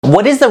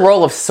What is the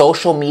role of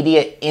social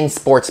media in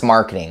sports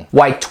marketing?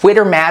 Why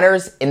Twitter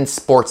matters in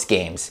sports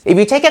games. If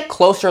you take a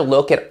closer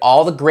look at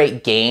all the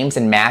great games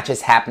and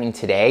matches happening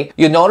today,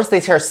 you'll notice they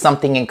share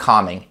something in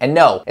common. And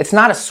no, it's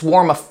not a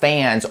swarm of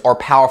fans or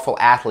powerful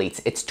athletes,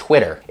 it's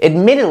Twitter.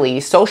 Admittedly,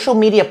 social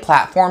media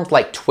platforms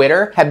like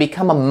Twitter have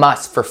become a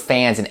must for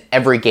fans in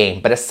every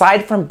game, but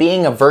aside from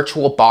being a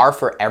virtual bar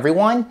for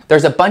everyone,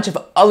 there's a bunch of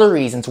other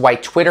reasons why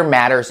Twitter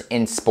matters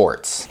in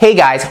sports. Hey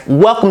guys,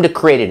 welcome to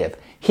Creative.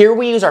 Here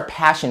we use our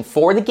passion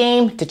for the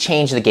game to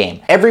change the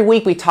game. Every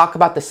week we talk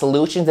about the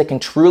solutions that can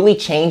truly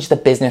change the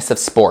business of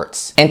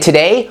sports. And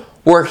today,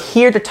 we're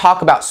here to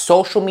talk about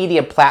social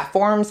media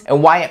platforms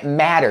and why it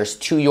matters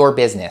to your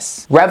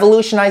business.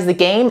 Revolutionize the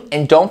game,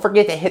 and don't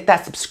forget to hit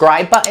that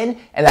subscribe button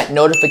and that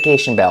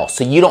notification bell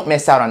so you don't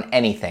miss out on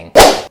anything.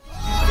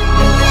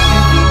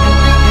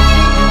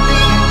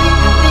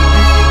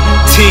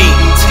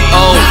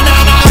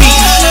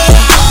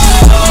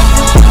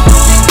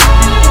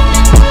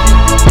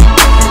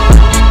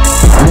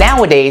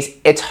 Nowadays,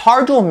 it's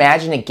hard to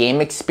imagine a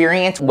game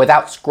experience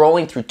without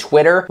scrolling through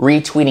Twitter,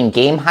 retweeting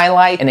game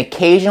highlights, and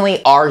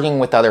occasionally arguing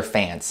with other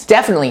fans.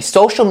 Definitely,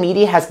 social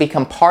media has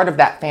become part of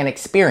that fan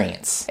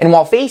experience. And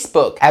while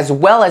Facebook, as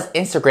well as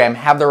Instagram,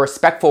 have their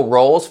respectful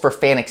roles for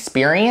fan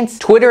experience,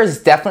 Twitter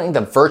is definitely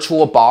the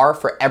virtual bar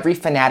for every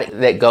fanatic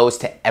that goes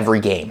to every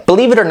game.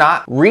 Believe it or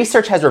not,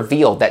 research has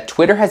revealed that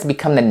Twitter has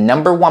become the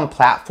 #1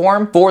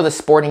 platform for the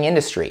sporting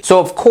industry. So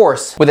of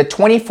course, with a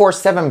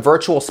 24/7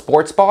 virtual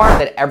sports bar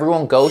that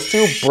everyone goes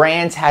to,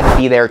 brands had to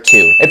be there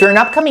too. If you're an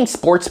upcoming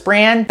sports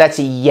brand that's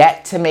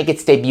yet to make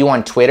its debut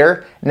on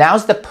Twitter,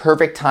 now's the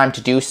perfect time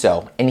to do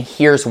so, and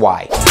here's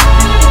why.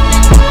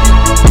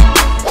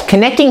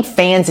 Connecting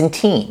fans and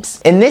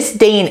teams. In this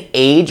day and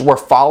age where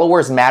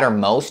followers matter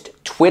most,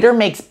 Twitter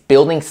makes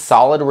building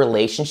solid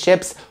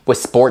relationships with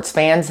sports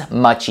fans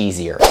much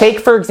easier. Take,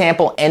 for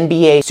example,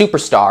 NBA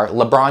superstar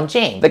LeBron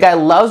James. The guy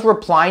loves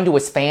replying to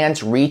his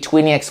fans,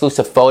 retweeting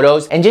exclusive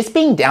photos, and just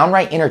being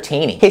downright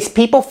entertaining. His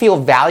people feel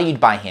valued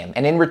by him,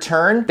 and in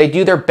return, they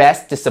do their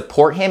best to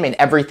support him in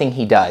everything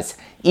he does,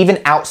 even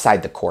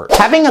outside the court.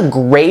 Having a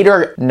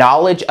greater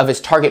knowledge of his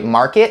target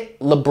market,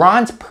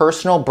 LeBron's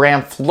personal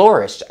brand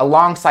flourished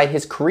alongside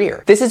his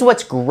career. This is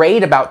what's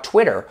great about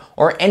Twitter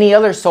or any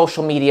other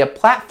social media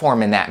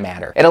platform in that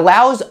matter. It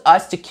allows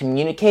us to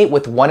communicate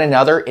with one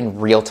another in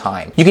real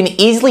time. You can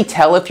easily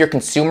tell if your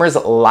consumers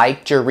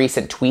liked your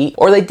recent tweet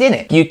or they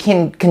didn't. You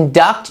can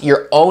conduct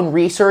your own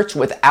research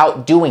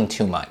without doing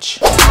too much.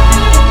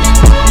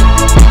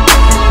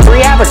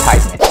 Free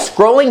advertisement.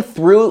 Scrolling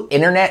through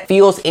internet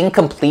feels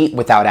incomplete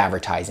without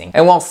advertising.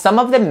 And while some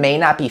of them may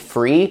not be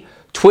free,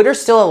 Twitter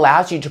still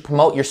allows you to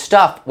promote your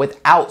stuff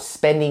without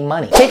spending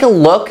money. Take a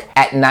look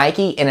at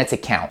Nike and its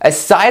account.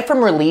 Aside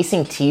from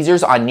releasing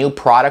teasers on new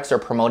products or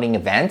promoting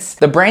events,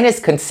 the brand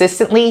is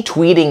consistently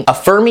tweeting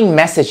affirming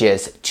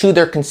messages to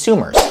their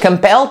consumers.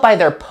 Compelled by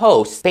their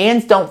posts,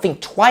 fans don't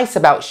think twice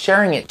about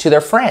sharing it to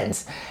their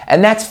friends.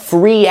 And that's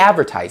free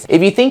advertising.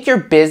 If you think your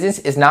business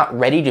is not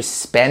ready to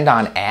spend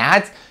on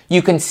ads,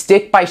 you can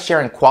stick by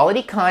sharing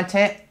quality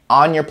content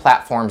on your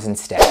platforms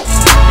instead.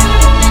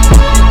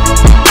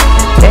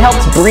 It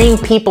helps bring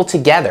people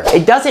together.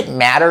 It doesn't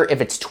matter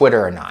if it's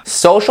Twitter or not.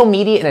 Social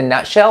media in a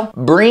nutshell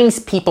brings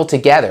people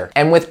together.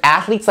 And with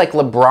athletes like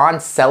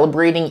LeBron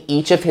celebrating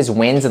each of his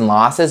wins and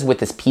losses with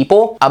his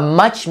people, a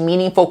much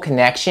meaningful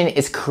connection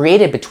is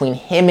created between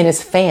him and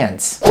his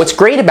fans. What's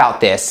great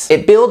about this,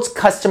 it builds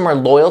customer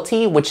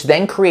loyalty, which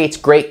then creates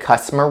great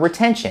customer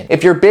retention.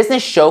 If your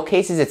business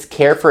showcases its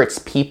care for its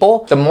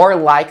people, the more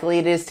likely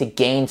it is to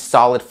gain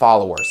solid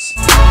followers.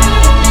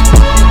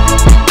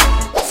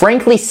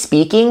 Frankly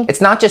speaking,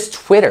 it's not just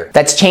Twitter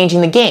that's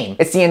changing the game.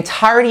 It's the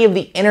entirety of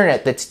the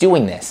internet that's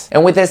doing this.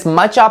 And with as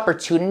much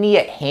opportunity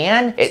at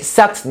hand, it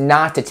sucks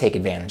not to take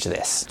advantage of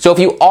this. So if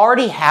you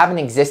already have an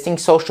existing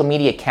social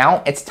media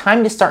account, it's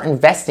time to start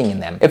investing in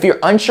them. If you're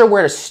unsure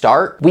where to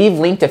start, we've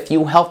linked a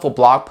few helpful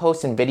blog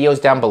posts and videos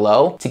down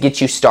below to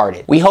get you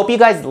started. We hope you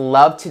guys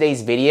loved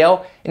today's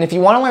video. And if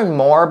you want to learn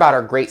more about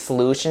our great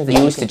solutions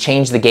used to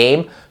change the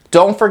game,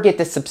 don't forget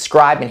to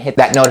subscribe and hit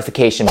that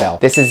notification bell.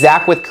 This is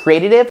Zach with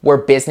Creative, where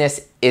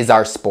business is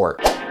our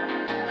sport.